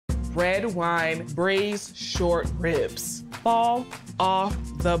red wine braised short ribs. Fall off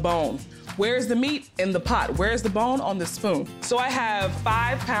the bone. Where's the meat? In the pot. Where's the bone? On the spoon. So I have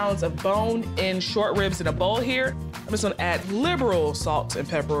 5 pounds of bone-in short ribs in a bowl here. I'm just gonna add liberal salt and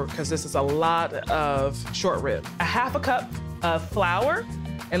pepper because this is a lot of short rib. A half a cup of flour,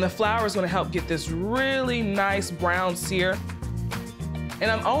 and the flour is gonna help get this really nice brown sear. And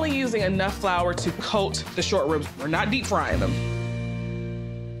I'm only using enough flour to coat the short ribs. We're not deep frying them.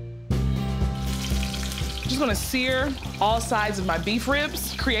 Just gonna sear all sides of my beef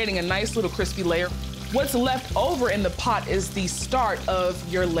ribs, creating a nice little crispy layer. What's left over in the pot is the start of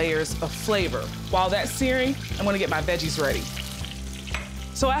your layers of flavor. While that's searing, I'm gonna get my veggies ready.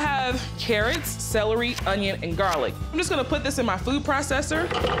 So I have carrots, celery, onion, and garlic. I'm just gonna put this in my food processor.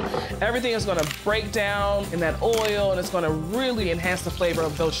 Everything is gonna break down in that oil, and it's gonna really enhance the flavor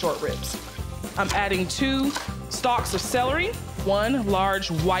of those short ribs. I'm adding 2 stalks of celery, 1 large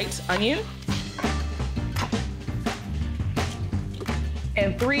white onion,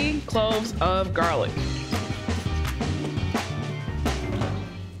 and 3 cloves of garlic.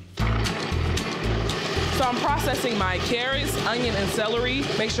 So I'm processing my carrots, onion, and celery.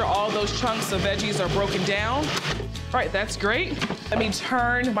 Make sure all those chunks of veggies are broken down. All right, that's great. Let me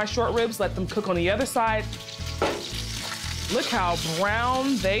turn my short ribs, let them cook on the other side. Look how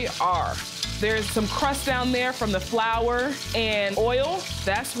brown they are. There's some crust down there from the flour and oil.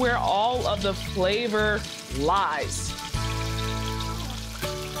 That's where all of the flavor lies.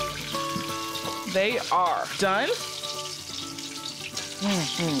 They are done.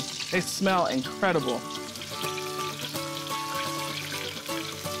 They smell incredible.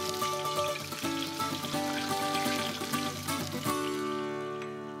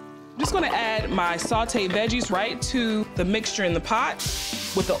 I'm just gonna add my sauteed veggies right to the mixture in the pot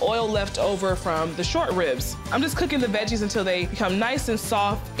with the oil left over from the short ribs. I'm just cooking the veggies until they become nice and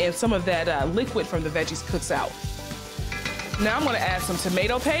soft and some of that liquid from the veggies cooks out. Now I'm gonna add some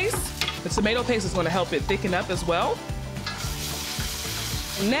tomato paste. The tomato paste is gonna help it thicken up as well.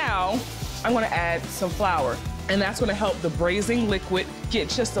 Now, I'm gonna add some flour, and that's gonna help the braising liquid get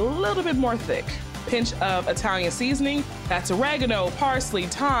just a little bit more thick. Pinch of Italian seasoning, that's oregano, parsley,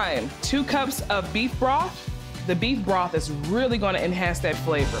 thyme, 2 cups of beef broth. The beef broth is really gonna enhance that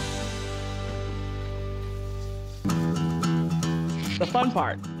flavor. The fun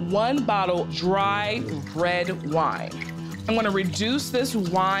part, 1 bottle dry red wine. I'm gonna reduce this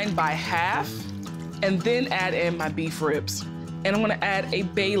wine by half and then add in my beef ribs. And I'm gonna add a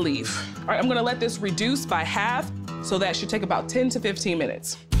bay leaf. All right, I'm gonna let this reduce by half, so that should take about 10 to 15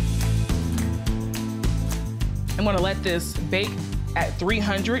 minutes. I'm gonna let this bake at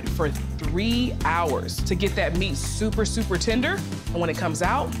 300 for 3 hours to get that meat super, super tender. And when it comes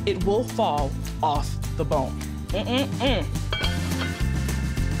out, it will fall off the bone.